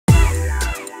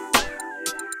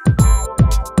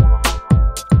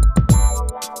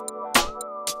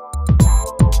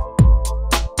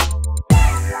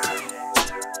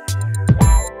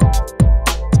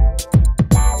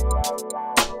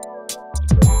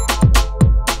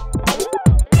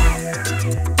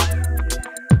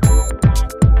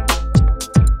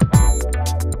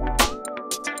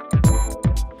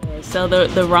So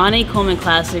the Ronnie Coleman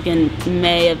Classic in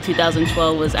May of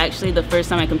 2012 was actually the first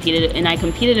time I competed, and I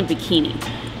competed in bikini.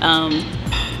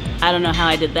 I don't know how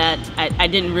I did that. I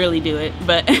didn't really do it,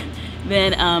 but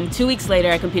then 2 weeks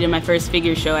later I competed in my first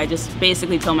figure show. I just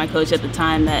basically told my coach at the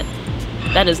time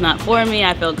that is not for me.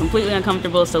 I felt completely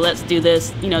uncomfortable, so let's do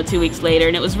this, 2 weeks later.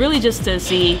 And it was really just to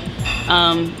see,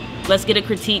 let's get a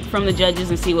critique from the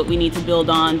judges and see what we need to build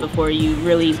on before you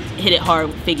really hit it hard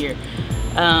with figure.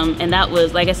 And that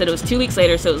was, like I said, it was 2 weeks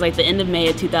later, so it was like the end of May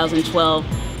of 2012.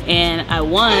 And I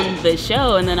won the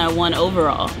show, and then I won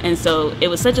overall. And so it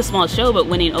was such a small show, but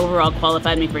winning overall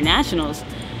qualified me for nationals.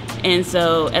 And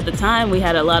so at the time, we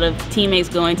had a lot of teammates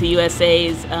going to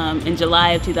USA's in July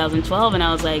of 2012, and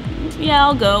I was like, yeah,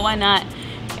 I'll go, why not?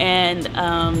 And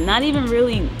not even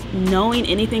really knowing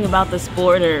anything about the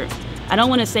sport, or I don't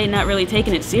want to say not really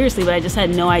taking it seriously, but I just had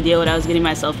no idea what I was getting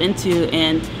myself into.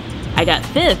 And I got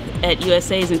 5th at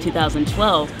USA's in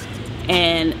 2012.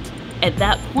 And at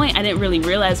that point, I didn't really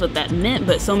realize what that meant,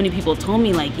 but so many people told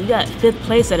me, like, you got 5th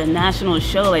place at a national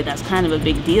show, like that's kind of a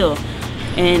big deal.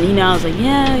 And I was like,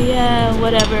 yeah,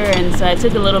 whatever. And so I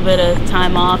took a little bit of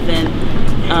time off, and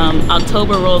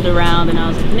October rolled around, and I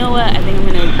was like, you know what, I think I'm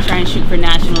gonna try and shoot for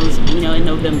nationals, in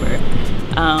November.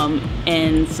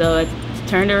 And so I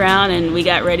turned around and we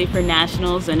got ready for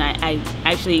nationals, and I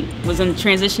actually was in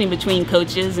transitioning between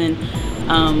coaches, and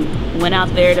went out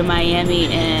there to Miami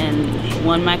and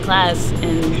won my class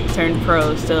and turned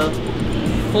pro. So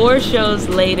 4 shows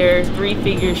later, 3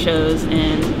 figure shows,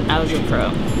 and I was a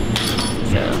pro.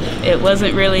 So it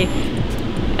wasn't really,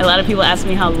 a lot of people ask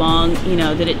me how long,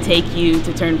 did it take you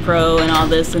to turn pro and all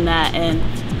this and that, and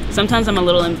sometimes I'm a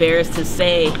little embarrassed to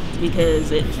say,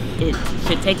 because it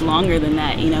should take longer than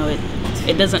that.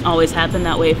 It doesn't always happen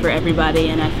that way for everybody,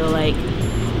 and I feel like,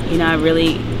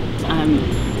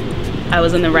 I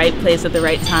was in the right place at the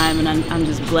right time, and I'm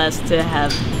just blessed to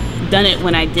have done it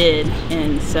when I did.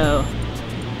 And so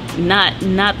not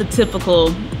the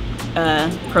typical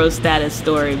pro status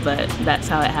story, but that's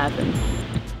how it happened.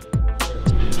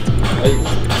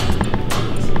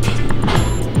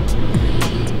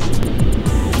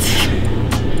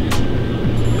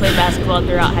 Played basketball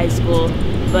throughout high school,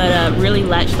 but really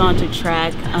latched on to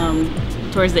track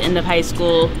towards the end of high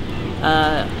school.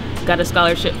 Got a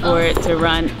scholarship for it to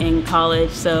run in college,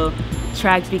 so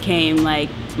track became like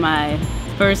my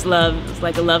first love. It's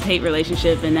like a love-hate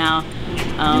relationship, and now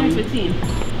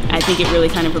I think it really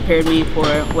kind of prepared me for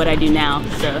what I do now.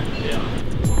 So.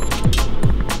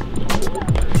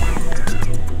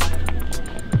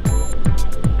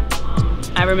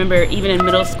 I remember even in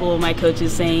middle school, my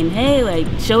coaches saying, hey, like,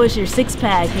 show us your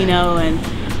 6-pack, and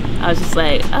I was just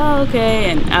like, oh, okay.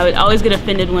 And I would always get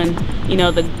offended when,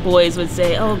 the boys would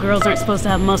say, oh, girls aren't supposed to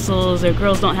have muscles, or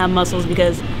girls don't have muscles,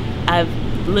 because I've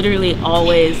literally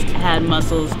always had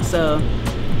muscles. So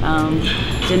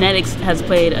genetics has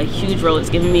played a huge role. It's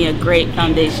given me a great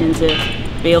foundation to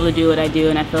be able to do what I do,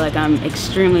 and I feel like I'm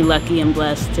extremely lucky and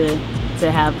blessed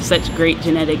to have such great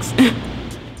genetics.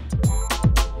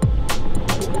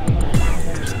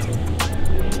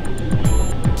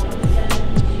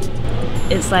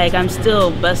 It's like I'm still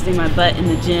busting my butt in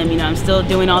the gym, I'm still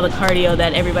doing all the cardio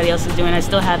that everybody else is doing. I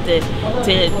still have to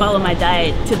follow my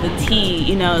diet to the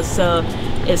T, so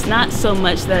it's not so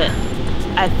much that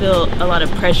I feel a lot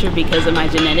of pressure because of my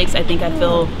genetics. I think I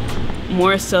feel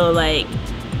more so like,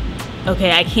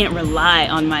 okay, I can't rely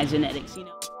on my genetics,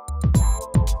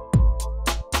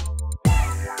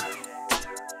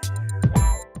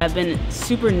 I've been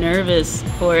super nervous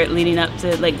for it leading up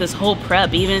to like this whole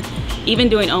prep. Even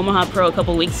doing Omaha Pro a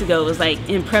couple weeks ago was like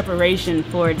in preparation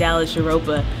for Dallas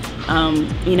Europa.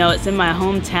 It's in my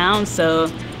hometown, so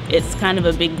it's kind of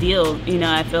a big deal.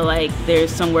 I feel like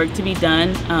there's some work to be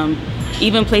done.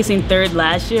 Even placing 3rd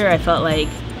last year, I felt like,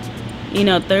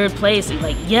 3rd place,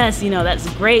 like, yes, that's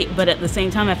great, but at the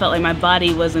same time, I felt like my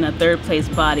body wasn't a 3rd place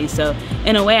body. So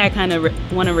in a way, I kind of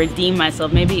want to redeem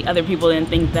myself. Maybe other people didn't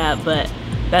think that, but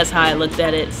that's how I looked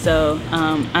at it. So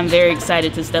I'm very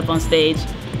excited to step on stage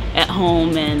at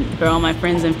home and for all my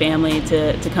friends and family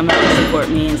to come out and support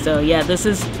me. And so yeah, this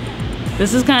is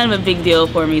kind of a big deal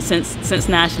for me. Since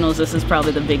nationals, this is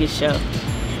probably the biggest show.